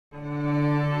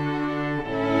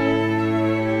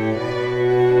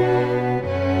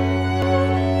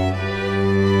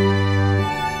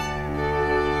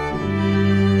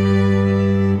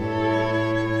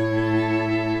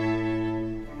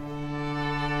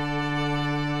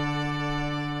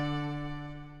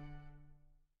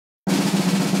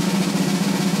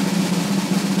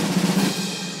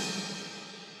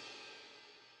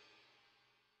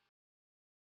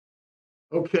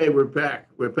Okay, we're back.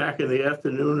 We're back in the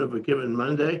afternoon of a given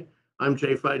Monday. I'm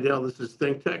Jay Fidell. This is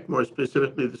Think Tech. More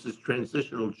specifically, this is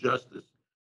Transitional Justice,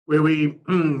 where we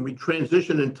we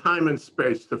transition in time and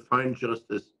space to find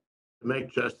justice, to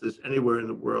make justice anywhere in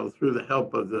the world through the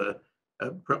help of the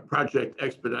Project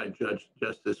Expedite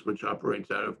Justice, which operates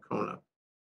out of Kona.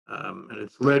 And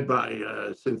it's led by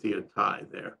Cynthia Tai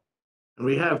there. And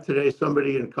we have today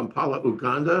somebody in Kampala,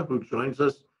 Uganda, who joins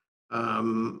us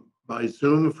by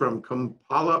Zoom from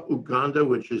Kampala, Uganda,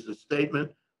 which is a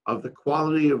statement of the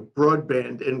quality of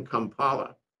broadband in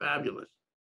Kampala. Fabulous.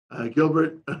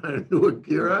 Gilbert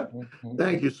Nuwagira,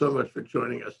 thank you so much for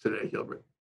joining us today, Gilbert.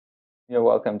 You're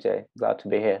welcome, Jay. Glad to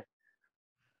be here.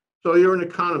 So you're an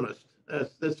economist.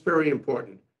 That's very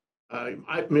important.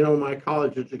 My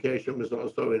college education was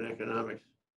also in economics,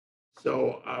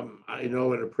 so I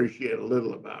know and appreciate a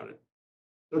little about it.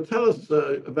 So tell us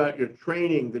about your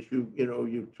training that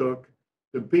you took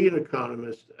to be an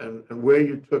economist, and where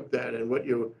you took that, and what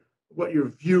your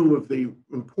view of the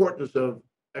importance of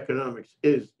economics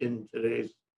is in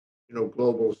today's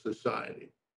global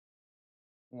society.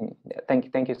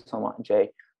 Thank you so much,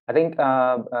 Jay. I think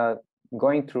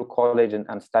going through college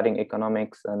and studying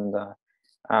economics and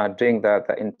doing the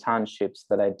internships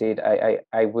that I did,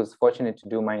 I was fortunate to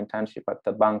do my internship at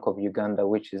the Bank of Uganda,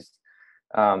 which is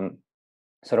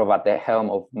sort of at the helm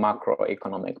of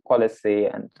macroeconomic policy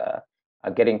and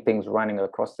getting things running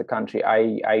across the country.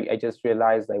 I just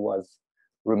realized I was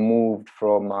removed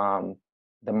from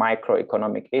the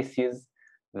microeconomic issues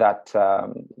that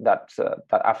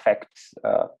affect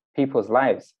people's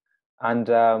lives. And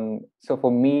so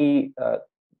for me,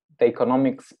 the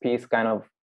economics piece kind of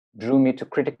drew me to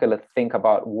critically think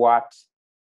about what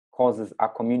causes a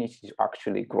community to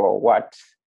actually grow. What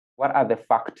are the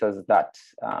factors that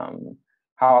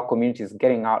how our community is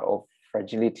getting out of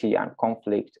fragility and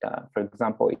conflict, for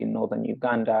example, in northern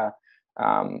Uganda,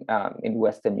 in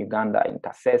western Uganda, in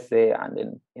Kasese,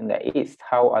 and in the east.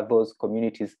 How are those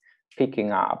communities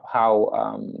picking up? How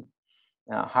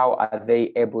are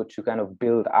they able to kind of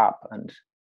build up, and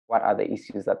what are the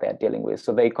issues that they're dealing with?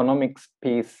 So the economics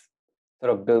piece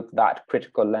sort of built that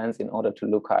critical lens in order to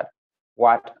look at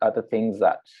what are the things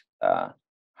that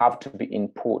have to be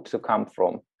input to come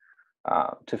from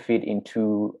to feed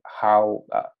into how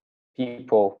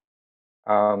people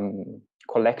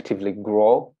collectively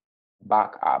grow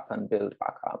back up and build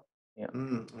back up. Yeah.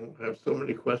 I have so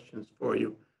many questions for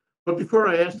you. But before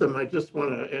I ask them, I just want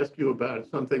to ask you about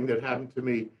something that happened to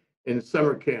me in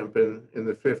summer camp in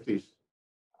the 50s.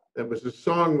 That was a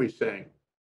song we sang.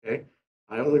 Okay,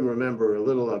 I only remember a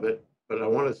little of it, but I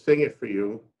want to sing it for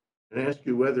you and ask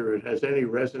you whether it has any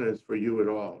resonance for you at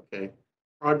all. Okay,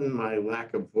 pardon my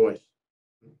lack of voice.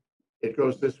 It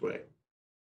goes this way: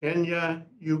 Kenya,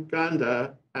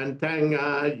 Uganda, and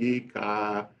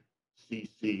Tanganyika,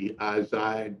 Sisi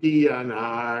Azai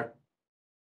DNR.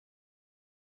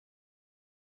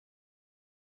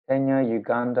 Kenya,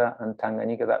 Uganda, and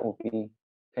Tanganyika. That would be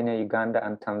Kenya, Uganda,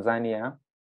 and Tanzania.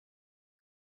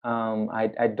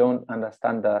 I don't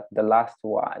understand the last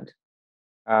word,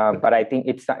 but I think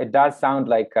it does sound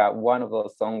like one of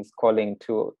those songs calling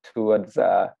towards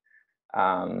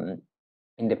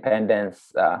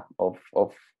independence of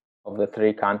the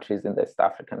three countries in the East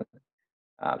African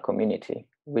community,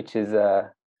 which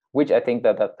I think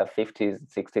that the 50s,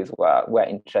 60s were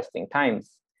interesting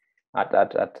times at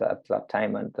that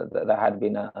time, and there had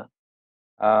been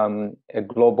a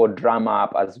global drum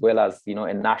up as well as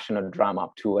a national drum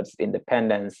up towards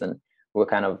independence, and we're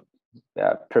kind of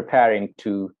preparing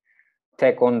to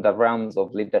take on the realms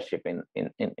of leadership in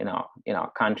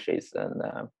our countries, and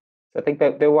so I think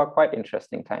that they were quite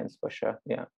interesting times for sure.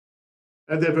 Yeah.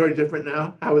 And they're very different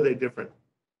now. How are they different?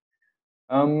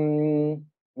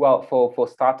 Well, for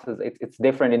starters, it's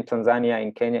different in Tanzania,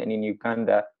 in Kenya, and in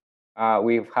Uganda.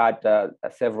 We've had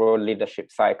several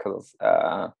leadership cycles,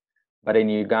 but in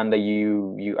Uganda,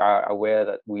 you are aware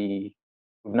that we've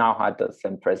now had the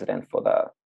same president for the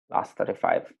last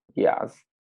 35 years.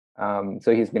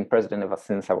 So he's been president ever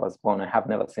since I was born. I have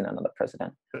never seen another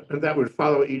president. And that would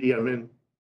follow Idi Amin?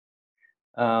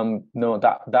 No,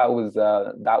 that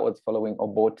was following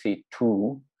Obote II,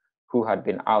 who had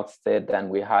been ousted, and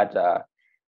we had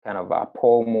kind of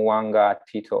Paul Muwanga,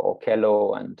 Tito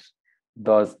Okello, and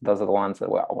those are the ones that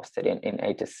were ousted in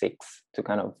 86 to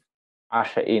kind of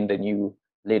usher in the new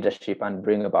leadership and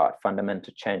bring about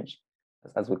fundamental change,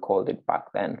 as we called it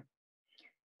back then.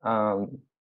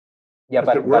 Yeah,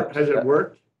 has it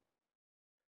worked?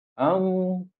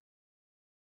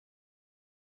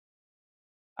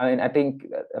 I mean, I think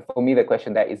for me, the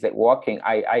question there is it working?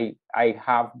 I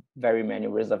have very many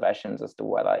reservations as to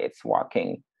whether it's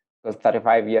working because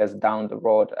 35 years down the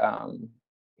road,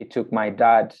 it took my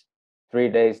dad 3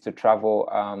 days to travel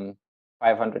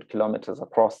 500 kilometers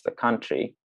across the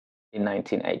country in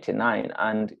 1989.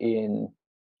 And in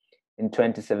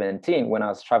 2017, when I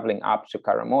was traveling up to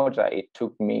Karamoja, it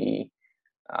took me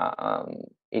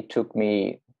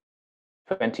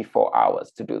 24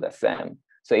 hours to do the same.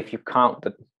 So if you count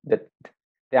the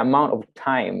amount of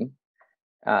time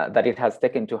that it has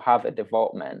taken to have a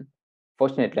development,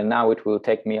 fortunately now it will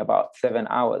take me about 7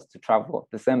 hours to travel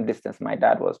the same distance my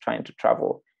dad was trying to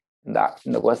travel in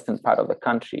the western part of the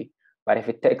country. But if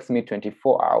it takes me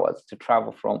 24 hours to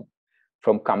travel from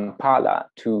Kampala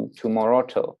to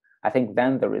Moroto, I think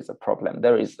then there is a problem.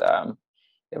 There is a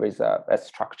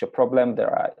structure problem. There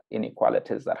are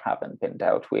inequalities that haven't been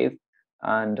dealt with,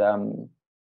 and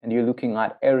you're looking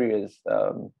at areas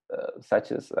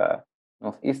such as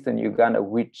northeastern Uganda,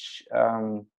 which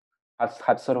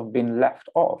had sort of been left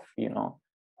off,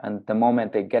 and the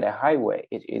moment they get a highway,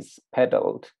 it is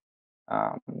peddled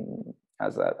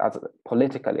as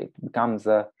politically, it becomes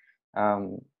a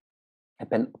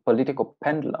political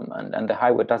pendulum, and the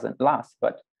highway doesn't last,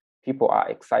 but people are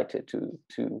excited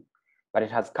to but it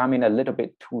has come in a little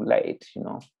bit too late,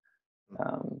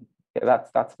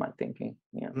 that's my thinking.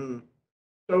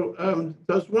 So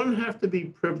does one have to be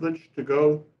privileged to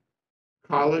go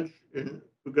college in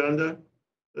Uganda?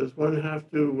 Does one have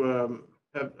to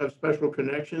have special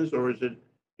connections, or is it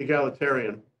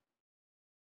egalitarian?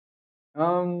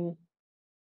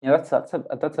 That's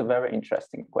a very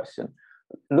interesting question.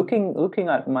 Looking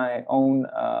at my own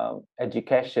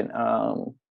education,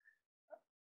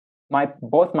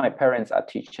 both my parents are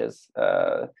teachers.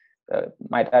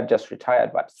 My dad just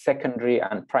retired, but secondary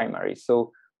and primary.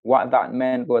 So what that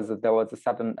meant was that there was a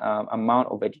certain amount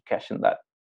of education that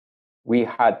we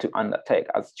had to undertake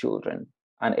as children,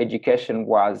 and education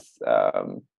was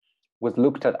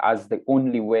looked at as the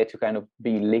only way to kind of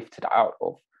be lifted out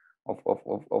of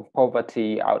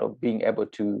poverty, out of being able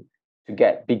to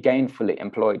be gainfully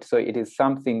employed. So it is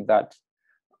something that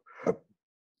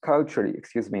culturally,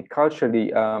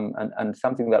 and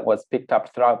something that was picked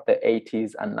up throughout the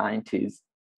 80s and 90s.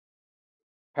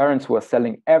 Parents were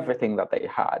selling everything that they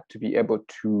had to be able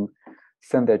to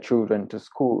send their children to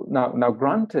school. Now,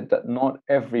 granted that not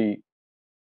every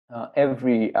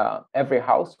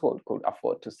household could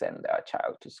afford to send their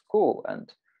child to school,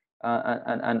 and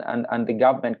the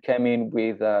government came in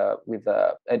with a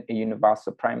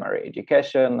universal primary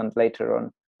education, and later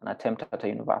on an attempt at a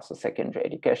universal secondary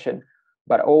education.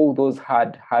 But all those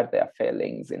had their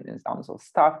failings in terms of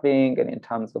staffing and in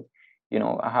terms of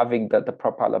having the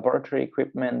proper laboratory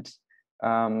equipment.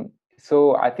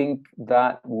 So I think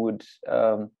that would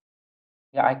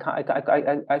I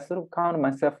sort of count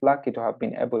myself lucky to have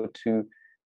been able to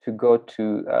go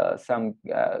to some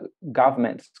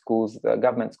government schools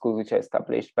which are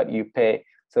established, but you pay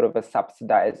sort of a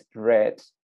subsidized rate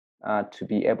to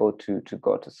be able to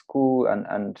go to school,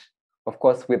 and of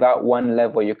course without one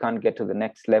level you can't get to the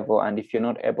next level, and if you're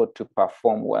not able to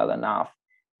perform well enough,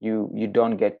 you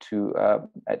don't get to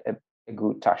a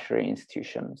good tertiary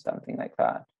institution, something like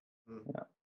that.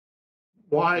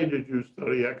 Why did you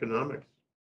study economics?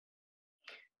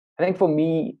 I think for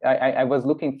me, I was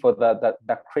looking for the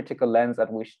critical lens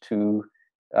at which to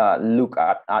look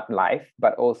at life,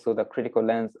 but also the critical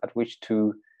lens at which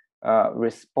to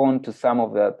respond to some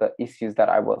of the issues that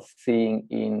I was seeing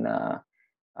in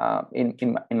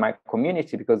my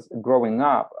community. Because growing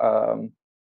up,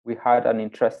 we had an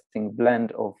interesting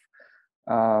blend of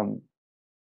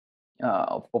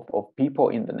people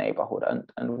in the neighborhood,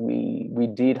 and we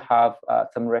did have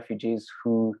some refugees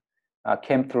who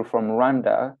came through from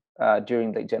Rwanda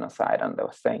during the genocide, and they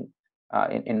were staying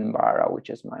in Mbara, which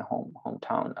is my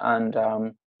hometown. And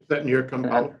is that near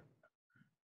Kampala?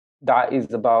 That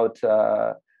is about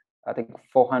I think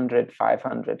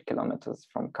 400-500 kilometers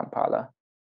from Kampala.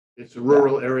 It's a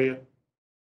rural area.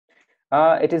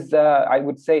 It is. I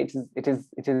would say it is.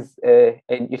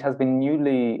 It has been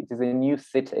newly. It is a new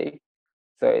city.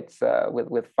 So it's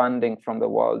with funding from the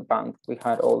World Bank, we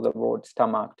had all the roads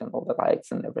tarmacked and all the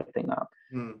lights and everything up.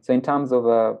 So in terms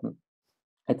of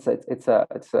it's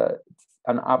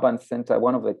an urban center,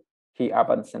 one of the key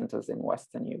urban centers in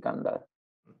Western Uganda,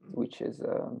 which is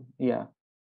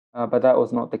but that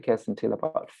was not the case until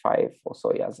about 5 or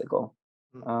so years ago.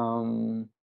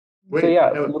 Wait, so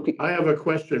I have a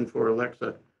question for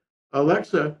Alexa.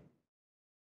 Alexa,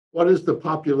 what is the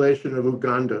population of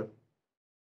Uganda?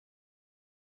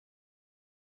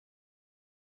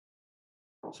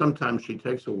 Sometimes she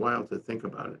takes a while to think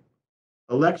about it.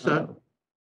 Alexa,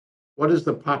 what is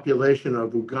the population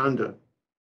of Uganda?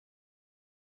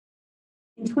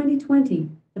 In 2020,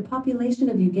 the population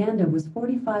of Uganda was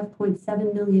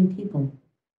 45.7 million people.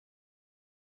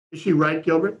 Is she right,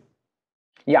 Gilbert?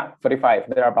 Yeah,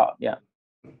 45, thereabout. Yeah,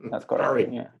 that's correct. Sorry.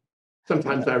 Yeah.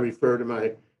 Sometimes I refer to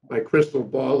my crystal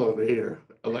ball over here,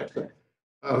 Alexa.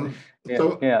 Why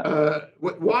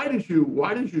did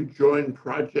you join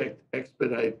Project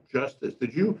Expedite Justice?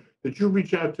 Did you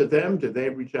reach out to them? Did they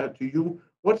reach out to you?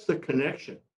 What's the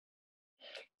connection?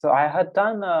 So I had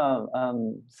done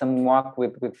some work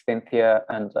with Cynthia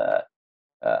and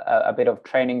a bit of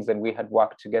trainings, and we had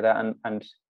worked together, and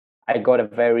I got a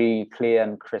very clear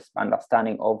and crisp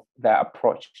understanding of their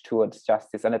approach towards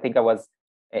justice. And I think I was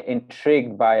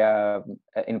intrigued by,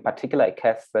 in particular, a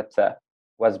case that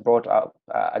was brought up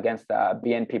against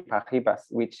BNP Paribas,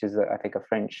 which is, I think, a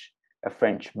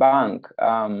French bank,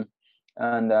 and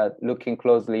looking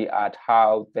closely at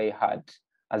how they had,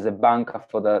 as a banker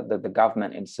for the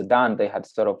government in Sudan, they had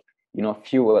sort of,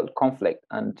 fueled conflict.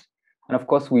 And of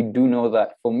course, we do know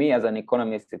that, for me as an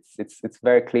economist, it's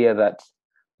very clear that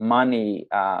money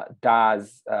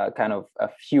does kind of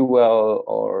fuel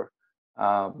or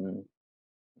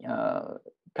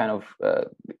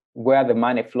where the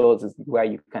money flows is where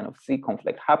you kind of see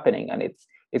conflict happening. And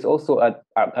it's also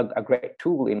a great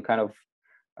tool in kind of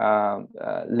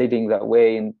leading the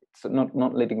way, in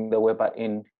not leading the way, but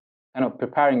in kind of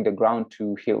preparing the ground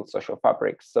to heal social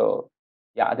fabric. So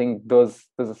yeah, I think those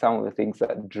are some of the things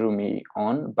that drew me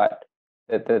on. But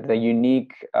the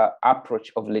unique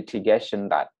approach of litigation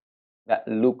that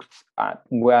looked at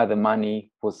where the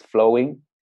money was flowing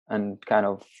and kind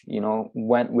of,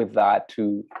 went with that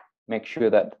to make sure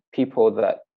that people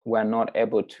that were not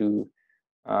able to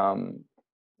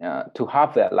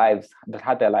have their lives, that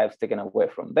had their lives taken away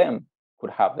from them,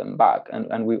 could have them back.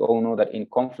 And we all know that in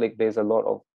conflict, there's a lot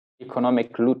of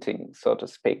economic looting, so to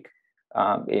speak.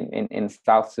 In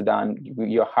South Sudan,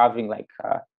 you're having like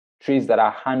trees that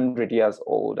are 100 years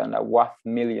old and are worth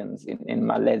millions in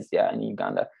Malaysia and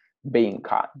Uganda being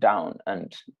cut down.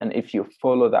 And if you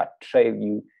follow that trail,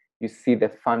 you see the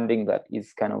funding that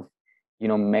is kind of,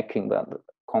 making the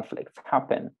conflicts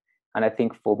happen. And I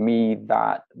think for me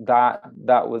that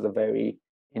was a very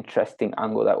interesting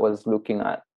angle, that was looking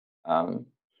at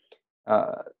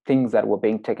things that were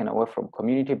being taken away from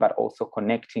community, but also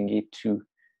connecting it to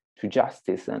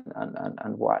justice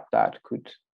and what that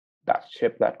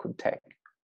shape that could take.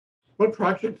 What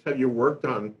projects have you worked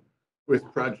on with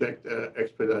Project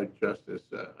Expedite Justice?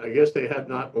 I guess they have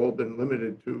not all been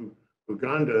limited to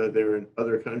Uganda. They're in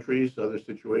other countries, other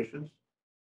situations.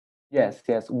 Yes.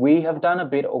 We have done a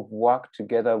bit of work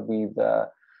together with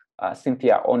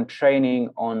Cynthia on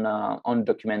training on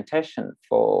documentation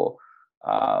for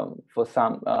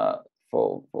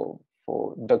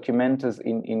documenters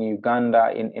in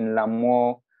Uganda, in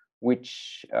Lamo,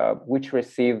 which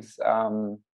receives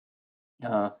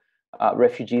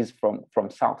refugees from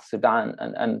South Sudan.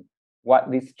 And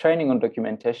what this training on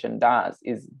documentation does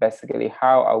is basically,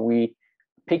 how are we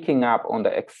picking up on the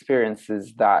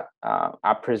experiences that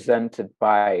are presented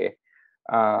by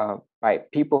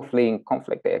people fleeing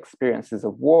conflict, the experiences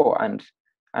of war, and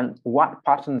what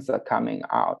patterns are coming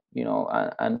out,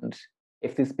 and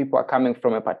if these people are coming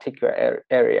from a particular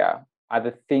area, are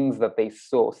the things that they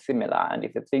saw similar? And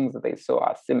if the things that they saw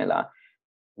are similar,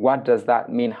 what does that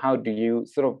mean? How do you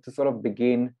sort of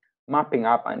begin mapping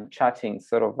up and chatting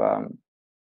sort of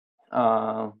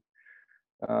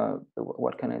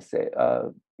what can I say?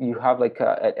 You have like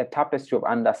a tapestry of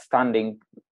understanding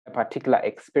a particular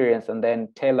experience, and then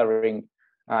tailoring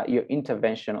your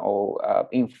intervention or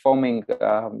informing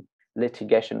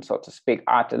litigation, so to speak,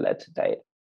 at a later date.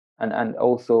 And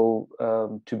also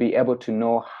to be able to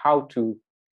know how to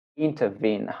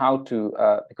intervene, how to,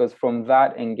 because from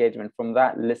that engagement, from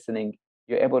that listening,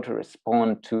 you're able to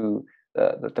respond to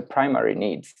the primary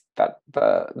needs that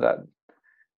the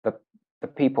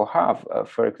people have.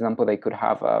 For example, they could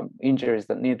have injuries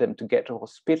that need them to get to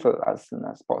hospital as soon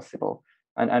as possible.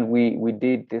 And we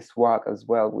did this work as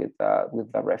well with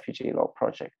the Refugee Law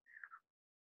Project.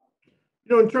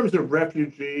 In terms of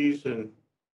refugees and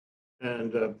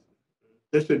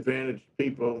disadvantaged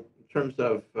people, in terms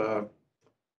of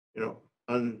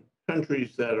on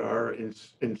countries that are in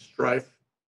strife,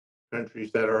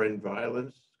 countries that are in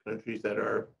violence, countries that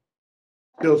are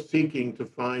still seeking to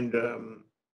find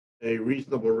a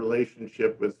reasonable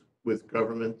relationship with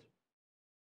government.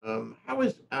 How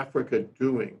is Africa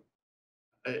doing?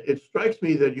 It strikes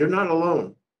me that you're not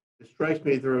alone. It strikes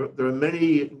me there are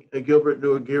many Gilbert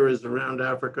Nuwagiras around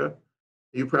Africa.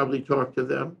 You probably talk to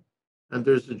them, and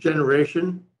there's a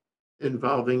generation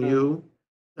involving you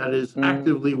that is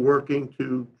actively working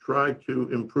to try to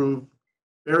improve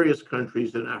various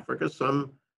countries in Africa,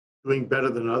 some doing better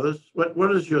than others.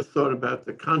 What is your thought about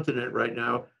the continent right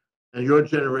now and your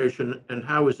generation, and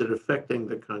how is it affecting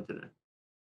the continent?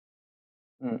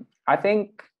 I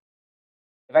think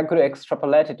if I could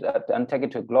extrapolate it and take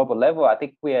it to a global level, I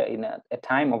think we are in a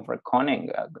time of reckoning,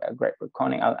 a great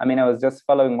reckoning. I mean, I was just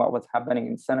following what was happening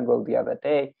in Senegal the other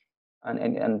day,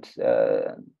 and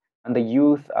the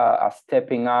youth are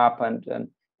stepping up, and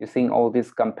you're seeing all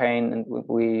this campaign. And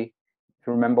we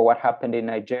remember what happened in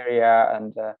Nigeria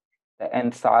and the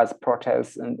End SARS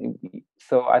protests, and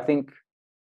so I think.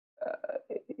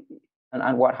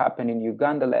 And what happened in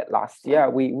Uganda last year,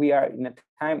 we are in a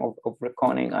time of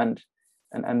reckoning, and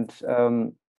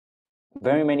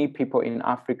very many people in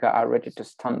Africa are ready to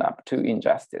stand up to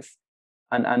injustice,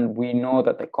 and we know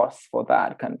that the costs for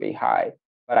that can be high.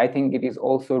 But I think it is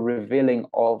also revealing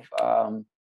of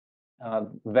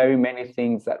very many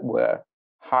things that were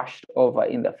hushed over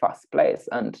in the first place,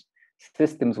 and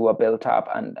systems were built up,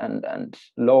 and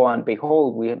lo and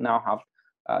behold, we now have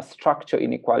structural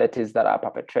inequalities that are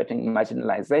perpetrating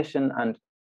marginalization,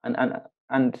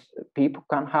 and people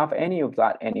can't have any of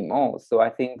that anymore. So I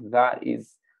think that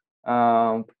is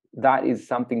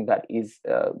something that is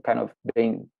kind of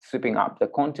being sweeping up the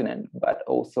continent, but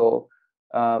also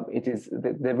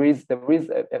there is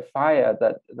a fire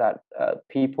that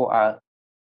people are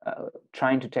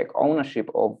trying to take ownership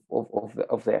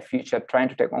of their future, trying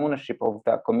to take ownership of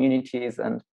their communities,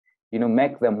 and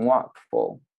make them work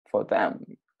for them.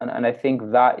 And I think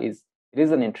it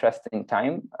is an interesting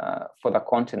time for the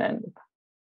continent,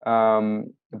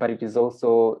 but it is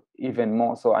also even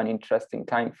more so an interesting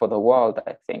time for the world,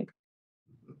 I think.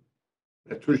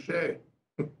 Touché.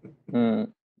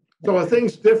 So are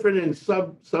things different in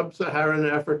sub-Saharan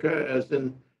Africa as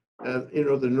in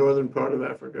the northern part of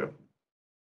Africa?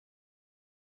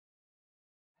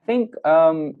 I think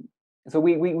so.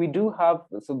 We do have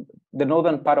the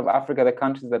northern part of Africa, the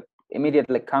countries that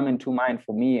immediately come into mind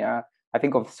for me. I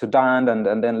think of Sudan and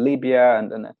then Libya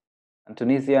and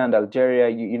Tunisia and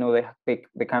Algeria.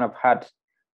 They kind of had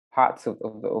parts of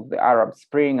the Arab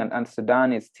Spring, and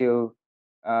Sudan is still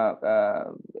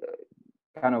kind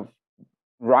of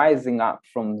rising up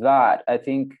from that. I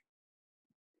think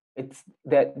it's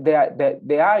that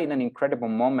they are in an incredible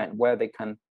moment where they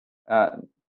can,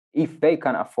 if they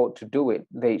can afford to do it,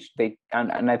 they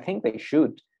and I think they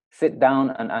should sit down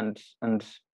and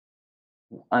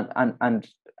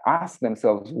ask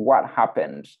themselves what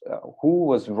happened, who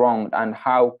was wronged, and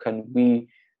how can we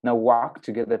now work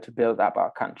together to build up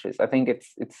our countries. I think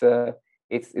it's a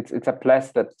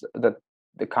place that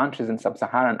the countries in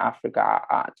sub-Saharan Africa are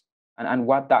at, and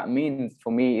what that means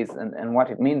for me is, and what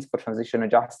it means for transitional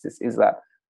justice is that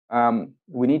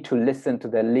we need to listen to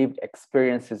the lived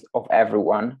experiences of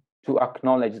everyone, to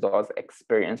acknowledge those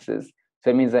experiences. So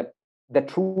it means that the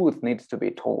truth needs to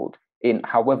be told, in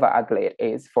however ugly it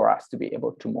is, for us to be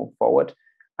able to move forward.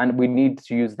 And we need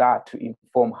to use that to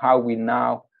inform how we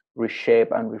now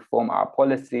reshape and reform our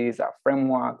policies, our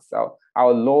frameworks,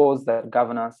 our laws that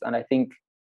govern us. And I think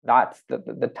that's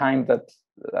the time that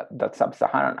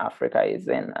sub-Saharan Africa is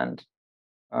in. And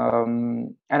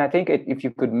I think if you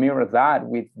could mirror that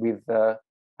with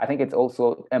I think it's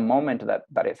also a moment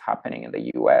that is happening in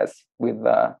the US with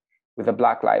the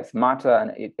Black Lives Matter,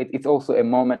 and it's also a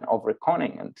moment of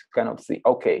reckoning and to kind of see,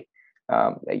 okay,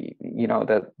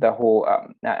 the whole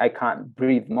I can't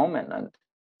breathe moment. And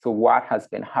so what has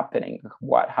been happening?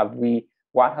 What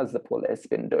has the police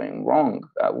been doing wrong?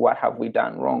 What have we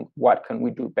done wrong? What can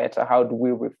we do better? How do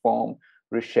we reform,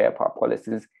 reshape our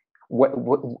policies? What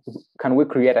can we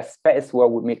create a space where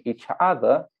we meet each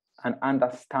other and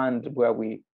understand where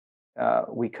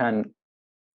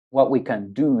what we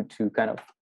can do to kind of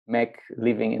make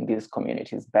living in these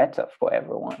communities better for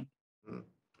everyone?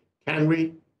 Can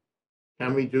we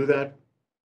do that?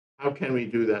 How can we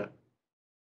do that?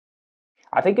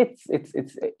 I think it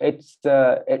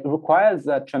requires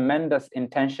a tremendous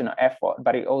intentional effort,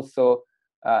 but it also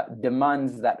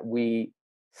demands that we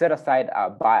set aside our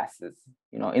biases,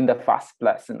 in the first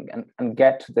place, and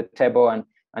get to the table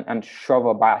and shove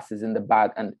our biases in the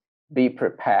bag and be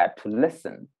prepared to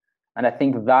listen. And I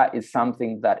think that is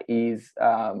something that is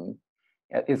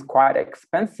quite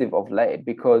expensive of late,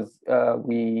 because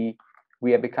we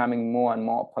are becoming more and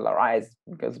more polarized,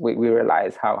 because we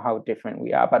realize how different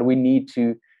we are. But we need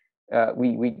to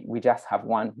we just have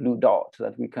one blue dot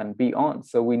that we can be on.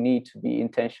 So we need to be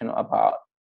intentional about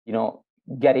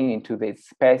getting into these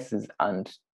spaces and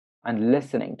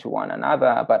listening to one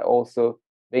another, but also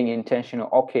being intentional.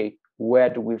 Okay, where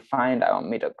do we find our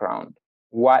middle ground?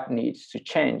 What needs to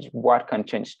change? What can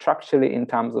change structurally in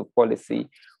terms of policy?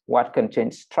 what can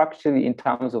change structurally in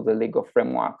terms of the legal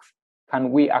frameworks.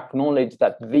 Can we acknowledge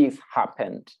that this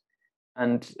happened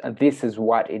and this is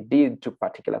what it did to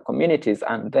particular communities?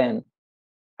 And then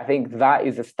I think that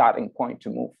is a starting point to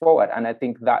move forward. And I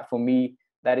think that for me,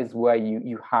 that is where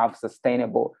you have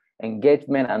sustainable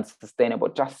engagement and sustainable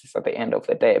justice at the end of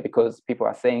the day, because people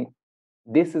are saying,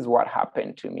 this is what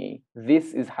happened to me.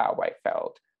 This is how I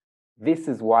felt. This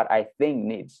is what I think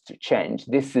needs to change.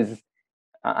 This is,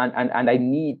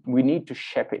 we need to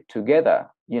shape it together,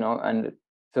 and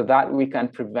so that we can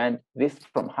prevent this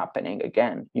from happening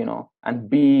again, and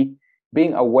being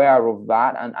aware of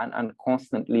that and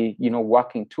constantly,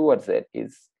 working towards it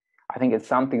is, I think it's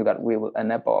something that will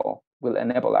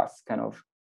enable us kind of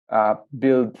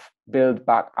build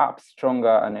back up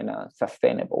stronger and in a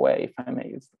sustainable way, if I may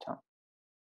use the term.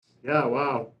 Yeah,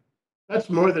 wow. That's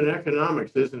more than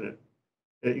economics, isn't it?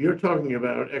 You're talking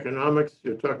about economics,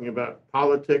 you're talking about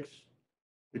politics,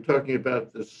 you're talking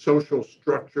about the social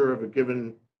structure of a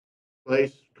given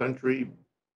place, country,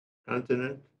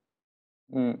 continent.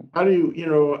 How do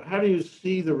you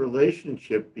see the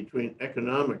relationship between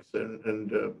economics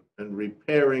and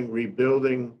repairing,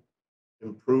 rebuilding,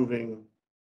 improving,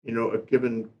 a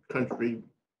given country,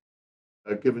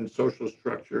 a given social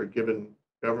structure, a given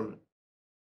government?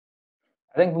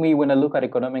 I think when I look at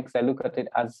economics, I look at it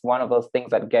as one of those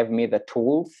things that gave me the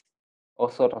tools, or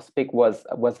so to speak, was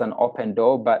an open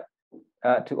door, but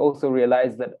to also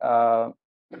realize that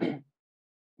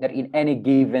that in any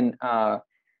given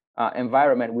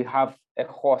environment, we have a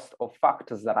host of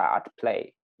factors that are at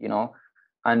play,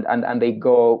 and they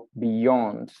go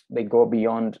beyond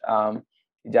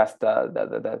just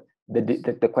the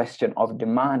question of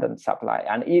demand and supply.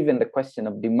 And even the question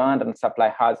of demand and supply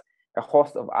has a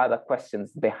host of other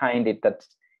questions behind it that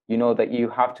that you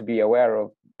have to be aware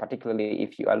of, particularly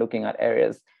if you are looking at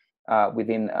areas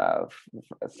within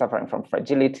suffering from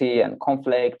fragility and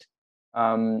conflict.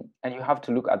 And you have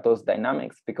to look at those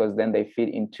dynamics, because then they feed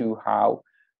into how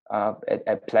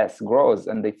a place grows,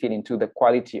 and they feed into the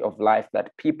quality of life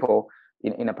that people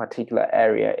in a particular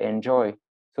area enjoy.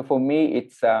 So for me,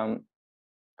 it's I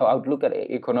would look at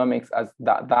economics as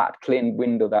that clean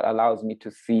window that allows me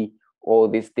to see all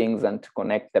these things and to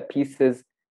connect the pieces,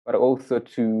 but also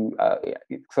to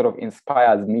it sort of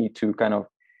inspires me to kind of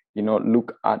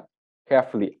look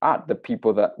carefully at the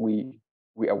people that we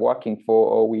are working for,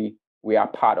 or we are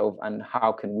part of, and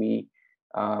how can we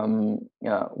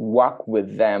work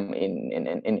with them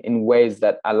in ways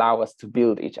that allow us to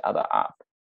build each other up.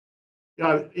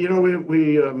 Yeah,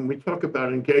 we talk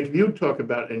about engagement. You talk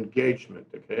about engagement,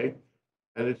 okay,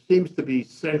 and it seems to be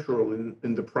central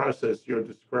in the process you're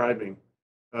describing.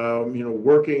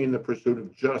 Working in the pursuit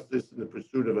of justice, in the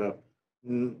pursuit of a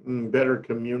better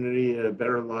community, a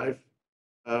better life.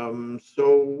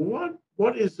 So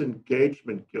what is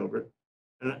engagement, Gilbert?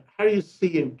 And how do you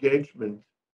see engagement?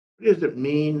 What does it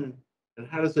mean, and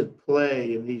how does it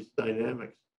play in these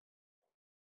dynamics?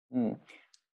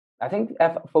 I think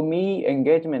for me,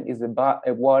 engagement is about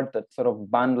a word that sort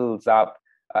of bundles up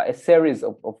a series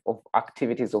of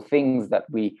activities or things that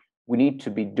we need to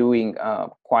be doing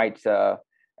quite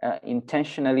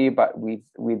intentionally, but with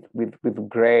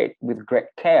great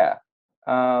care.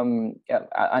 An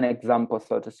example,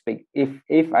 so to speak,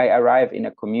 if I arrive in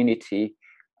a community,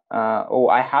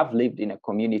 or I have lived in a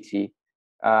community,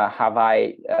 have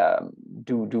I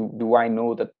do I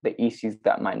know that the issues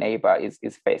that my neighbor is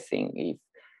facing? If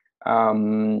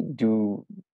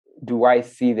do I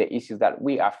see the issues that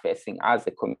we are facing as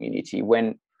a community?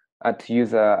 When to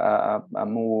use a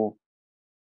more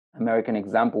American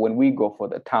example, when we go for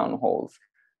the town halls,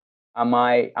 am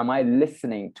I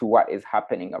listening to what is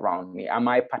happening around me? Am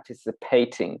I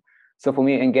participating? So for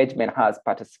me, engagement has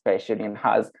participation, it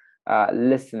has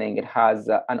listening, it has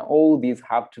and all these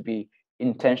have to be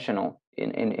intentional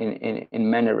in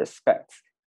many respects.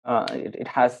 It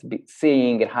has to be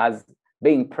seeing, it has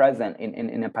being present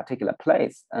in a particular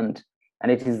place, and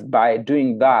it is by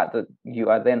doing that that you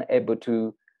are then able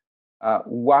to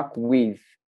work with,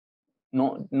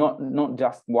 not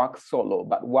just work solo,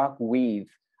 but work with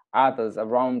others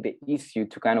around the issue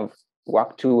to kind of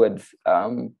work towards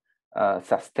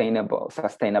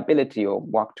sustainability, or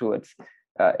work towards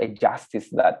a justice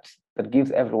that gives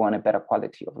everyone a better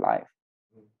quality of life.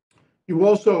 You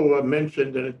also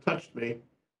mentioned, and it touched me,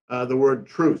 the word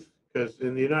truth, because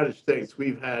in the United States,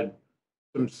 we've had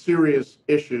some serious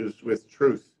issues with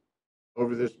truth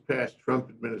over this past Trump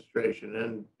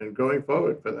administration and going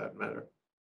forward for that matter.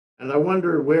 And I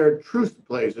wonder where truth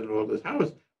plays in all this.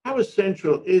 How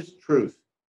essential is truth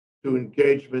to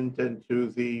engagement and to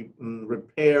the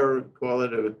repair, call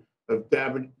it, of of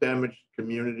damaged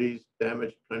communities,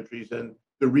 damaged countries, and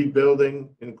the rebuilding,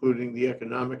 including the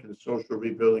economic and social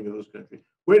rebuilding of those countries.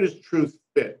 Where does truth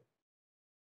fit?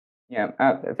 Yeah,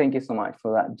 thank you so much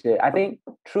for that, Jay. I think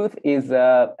truth is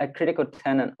a critical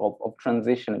tenet of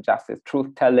transitional justice,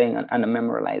 truth telling and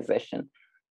memorialization.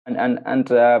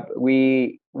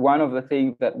 We one of the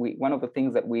things that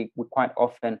we quite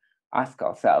often ask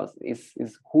ourselves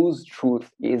is whose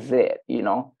truth is it, you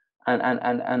know?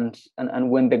 And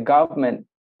when the government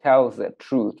tells the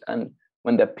truth, and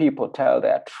when the people tell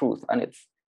their truth, and it's,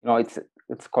 you know,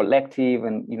 it's collective,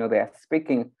 and, you know, they're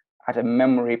speaking at a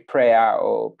memory prayer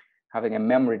or having a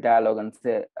memory dialogue, and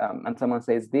and someone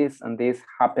says this and this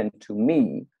happened to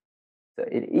me, so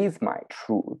it is my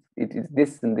truth. It is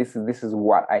this, and this is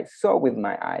what I saw with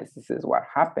my eyes. This is what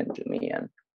happened to me. And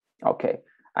okay,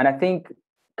 and I think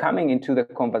coming into the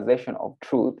conversation of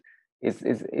truth is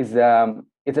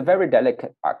it's a very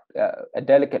delicate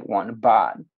one,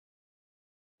 but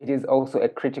it is also a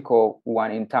critical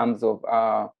one in terms of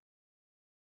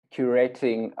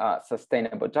curating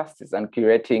sustainable justice and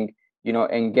curating, you know,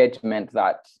 engagement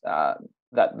that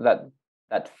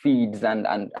feeds and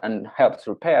helps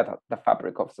repair the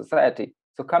fabric of society.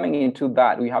 So coming into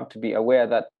that, we have to be aware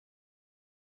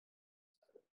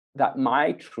that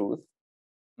my truth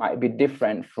might be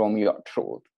different from your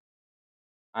truth,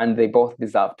 and they both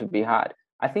deserve to be heard.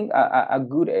 I think a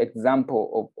good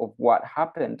example of what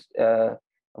happened,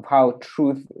 of how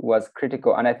truth was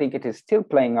critical, and I think it is still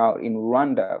playing out in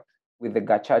Rwanda with the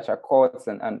Gacaca courts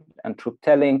and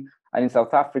truth-telling, and in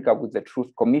South Africa with the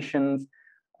truth commissions.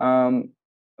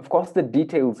 Of course, the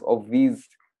details of these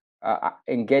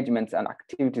engagements and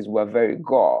activities were very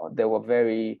gore. They were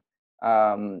very,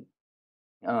 you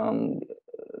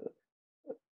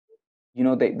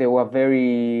know, they were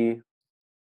very,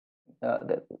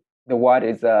 the word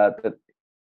is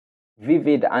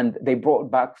vivid, and they brought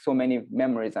back so many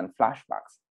memories and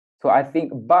flashbacks. So I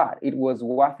think, but it was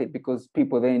worth it because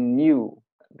people then knew.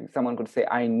 Someone could say,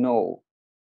 I know.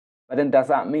 But then does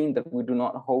that mean that we do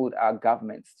not hold our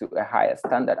governments to a higher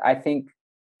standard? I think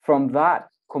from that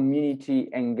community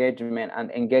engagement and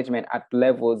engagement at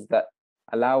levels that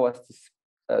allow us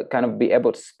to kind of be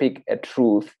able to speak a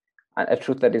truth, and a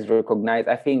truth that is recognized,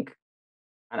 I think,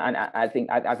 and I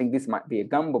think this might be a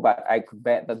gamble, but I could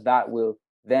bet that will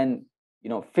then, you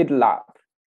know, fiddle up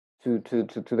to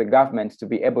the governments to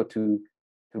be able to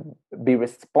be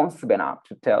responsible enough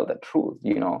to tell the truth,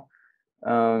 you know.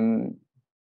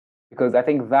 Because I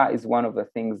think that is one of the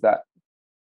things that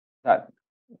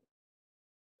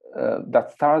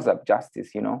stirs up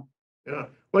justice, you know. Yeah.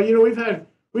 Well, you know,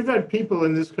 we've had people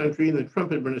in this country in the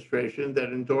Trump administration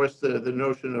that endorse the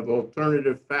notion of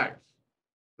alternative facts.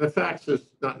 The facts is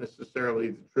not necessarily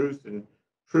the truth, and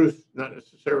truth not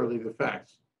necessarily the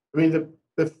facts. I mean,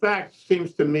 the facts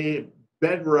seems to me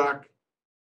bedrock,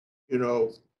 you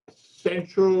know,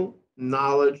 central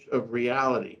knowledge of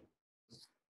reality.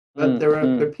 But there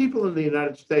are people in the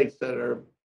United States that are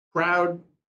proud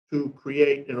to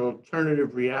create an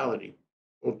alternative reality,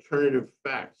 alternative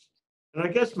facts. And I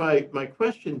guess my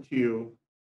question to you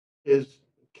is,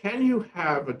 can you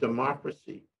have a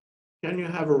democracy? Can you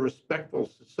have a respectful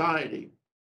society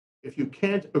if you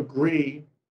can't agree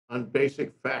on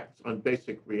basic facts, on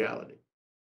basic reality?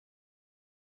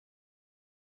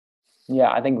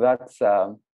 Yeah, I think that's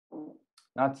a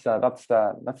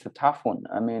tough one.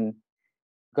 I mean,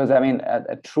 because I mean,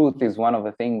 truth is one of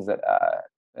the things that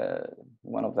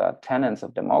one of the tenets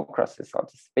of democracy, so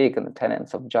to speak, and the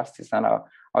tenets of justice. And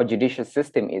our judicial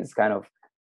system is kind of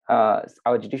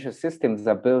our judicial systems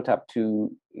are built up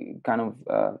to kind of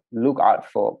look out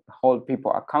for, hold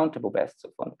people accountable based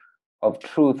of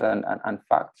truth and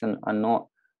facts and not.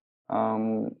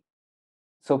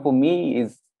 So for me,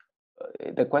 is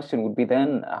the question would be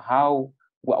then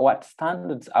what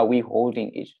standards are we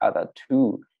holding each other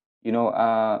to? You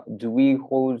know, do we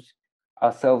hold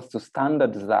ourselves to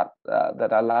standards that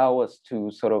allow us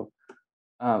to sort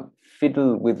of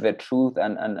fiddle with the truth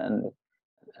and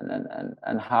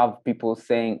have people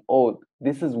saying, oh,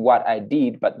 this is what I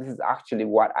did, but this is actually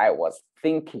what I was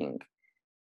thinking,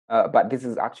 but this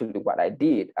is actually what I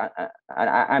did. And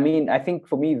I mean, I think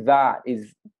for me, that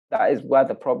is where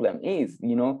the problem is.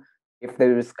 You know, if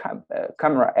there is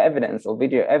camera evidence or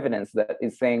video evidence that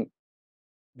is saying,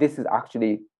 these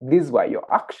were your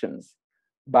actions,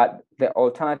 but the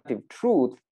alternative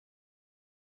truth,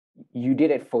 you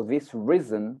did it for this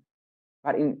reason,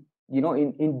 but in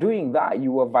doing that,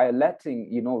 you were violating,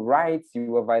 you know, rights, you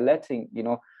were violating, you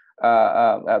know,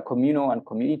 communal and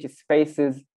community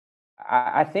spaces.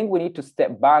 I think we need to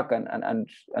step back and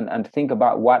think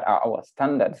about what are our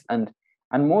standards. And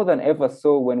and more than ever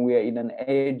so when we are in an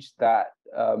age that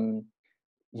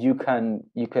you can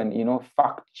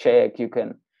fact check, you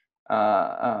can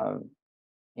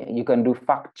do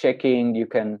fact checking, you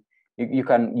can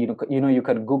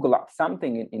Google up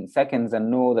something in seconds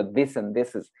and know that this and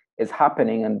this is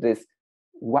happening, and this,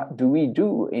 what do we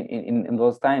do in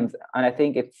those times? And I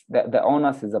think it's the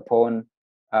onus is upon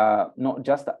not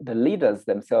just the leaders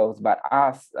themselves, but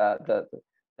us, the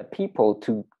people,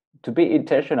 to be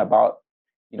intentional about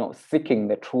seeking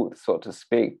the truth, so to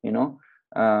speak, and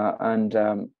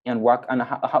work, and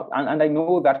I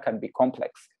know that can be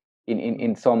complex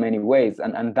in so many ways,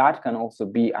 and that can also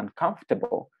be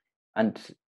uncomfortable, and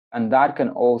that can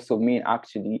also mean,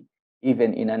 actually,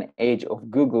 even in an age of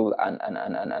Google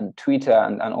and Twitter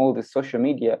and all the social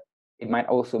media, it might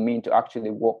also mean to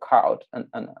actually walk out and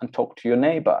talk to your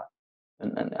neighbor,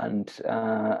 and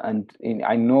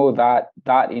I know that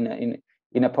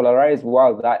in a polarized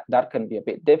world that can be a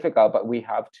bit difficult, but we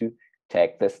have to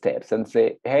take the steps and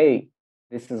say, hey,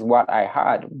 this is what I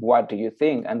heard, what do you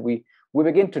think? And we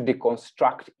begin to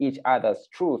deconstruct each other's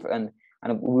truth, and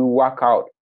we work out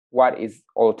what is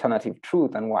alternative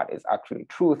truth and what is actually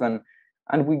truth, and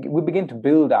we begin to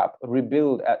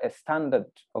rebuild a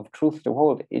standard of truth to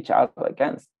hold each other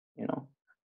against,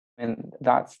 and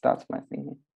that's my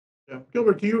thinking. Yeah.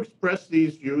 Gilbert, do you express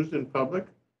these views in public?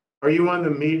 Are you on the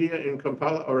media in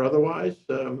Kampala or otherwise?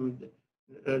 Do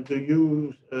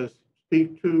you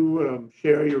speak to,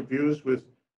 share your views with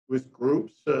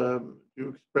groups? Do you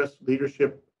express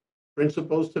leadership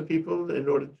principles to people in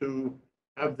order to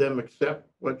have them accept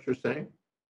what you're saying?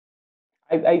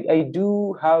 I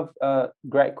do have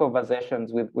great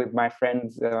conversations with my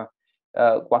friends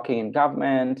working in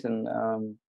government, and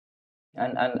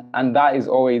that is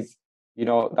always a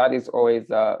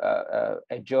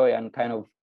joy, and kind of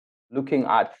looking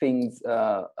at things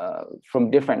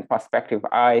from different perspectives.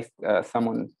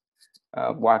 Someone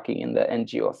working in the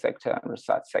NGO sector and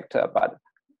research sector, but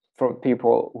from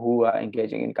people who are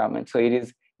engaging in government. So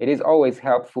it is always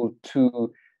helpful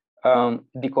to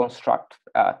deconstruct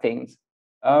things.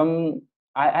 I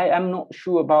am not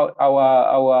sure about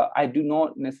I do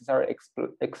not necessarily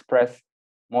express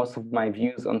most of my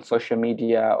views on social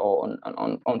media or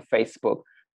on Facebook,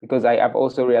 because I have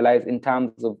also realized, in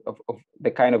terms of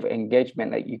the kind of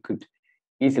engagement that you could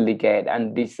easily get,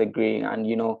 and disagreeing, and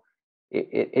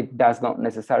it does not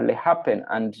necessarily happen,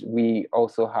 and we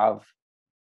also have,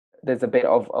 there's a bit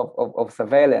of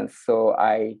surveillance. So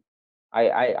I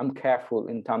am careful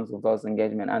in terms of those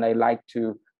engagement, and I like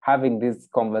to having these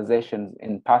conversations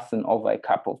in person over a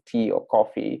cup of tea or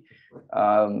coffee.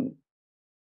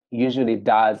 Usually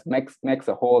makes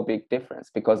a whole big difference,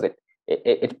 because it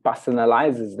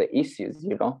personalizes the issues.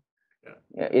 Yeah.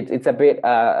 It's a bit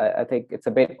I think it's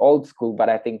a bit old school, but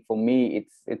I think for me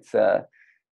it's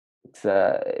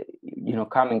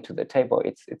coming to the table,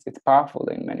 it's powerful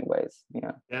in many ways.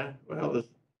 Yeah, well, there's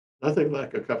nothing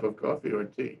like a cup of coffee or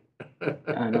tea.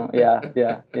 I know. Yeah.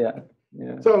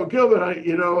 So Gilbert,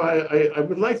 I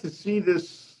would like to see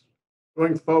this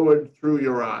going forward through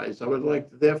your eyes. I would like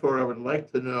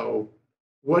to know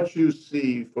what you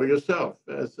see for yourself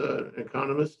as an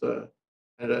economist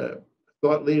and a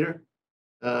thought leader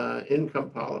in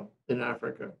Kampala, in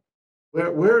Africa.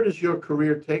 Where does your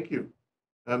career take you?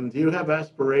 Do you have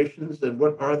aspirations, and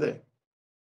what are they?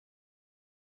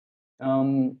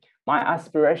 My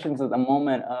aspirations at the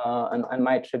moment, and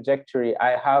my trajectory,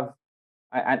 I have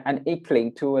an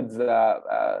inkling towards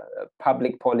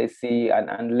public policy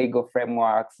and legal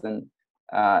frameworks, and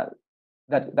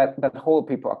that hold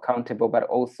people accountable, but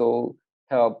also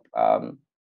help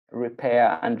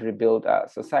repair and rebuild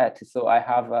society. So I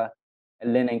have a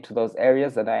leaning to those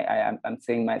areas, and I'm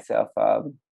seeing myself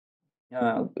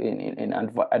in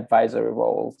advisory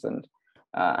roles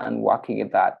and working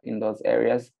in those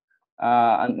areas.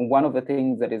 And one of the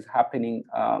things that is happening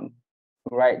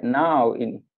right now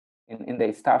in the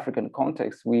East African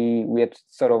context, we are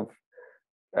sort of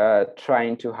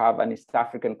trying to have an East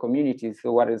African community.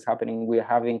 So what is happening? We're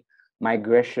having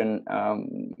migration,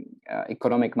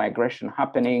 economic migration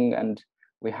happening, and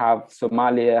we have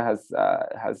Somalia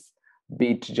has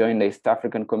bid to join the East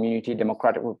African community.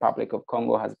 Democratic Republic of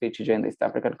Congo has bid to join the East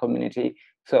African community.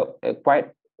 So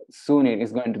quite soon it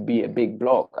is going to be a big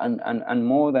block, and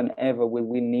more than ever will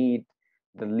we need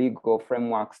the legal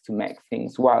frameworks to make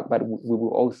things work, but we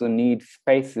will also need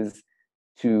spaces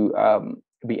to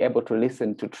be able to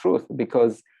listen to truth,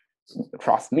 because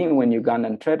trust me, when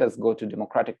Ugandan traders go to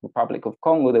Democratic Republic of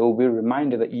Congo, they will be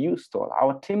reminded that you stole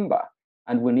our timber,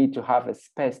 and we need to have a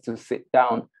space to sit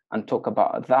down and talk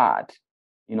about that,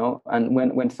 And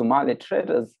when Somali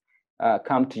traders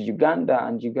come to Uganda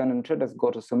and Ugandan traders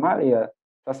go to Somalia,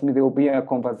 trust me, there will be a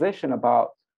conversation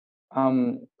about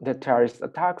the terrorist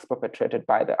attacks perpetrated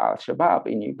by the Al-Shabaab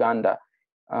in Uganda.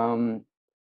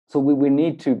 So we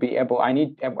need to be able,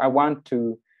 I want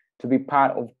to be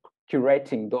part of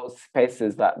curating those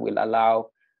spaces that will allow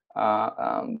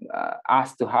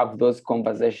us to have those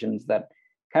conversations that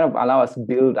kind of allow us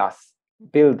build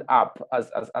up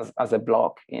as a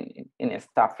bloc in East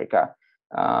Africa.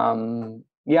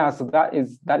 Yeah, so that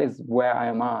is where I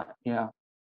am at. Yeah.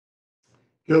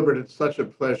 Gilbert, it's such a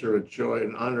pleasure, a joy,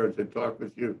 an honor to talk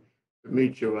with you, to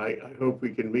meet you. I hope we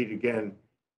can meet again.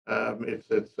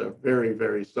 It's very,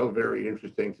 very, so very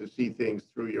interesting to see things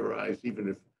through your eyes, even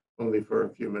if only for a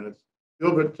few minutes.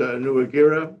 Gilbert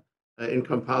Nuwagira in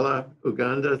Kampala,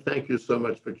 Uganda, thank you so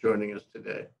much for joining us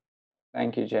today.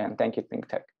 Thank you, Jay, and thank you,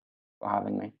 ThinkTech, for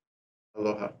having me.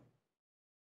 Aloha.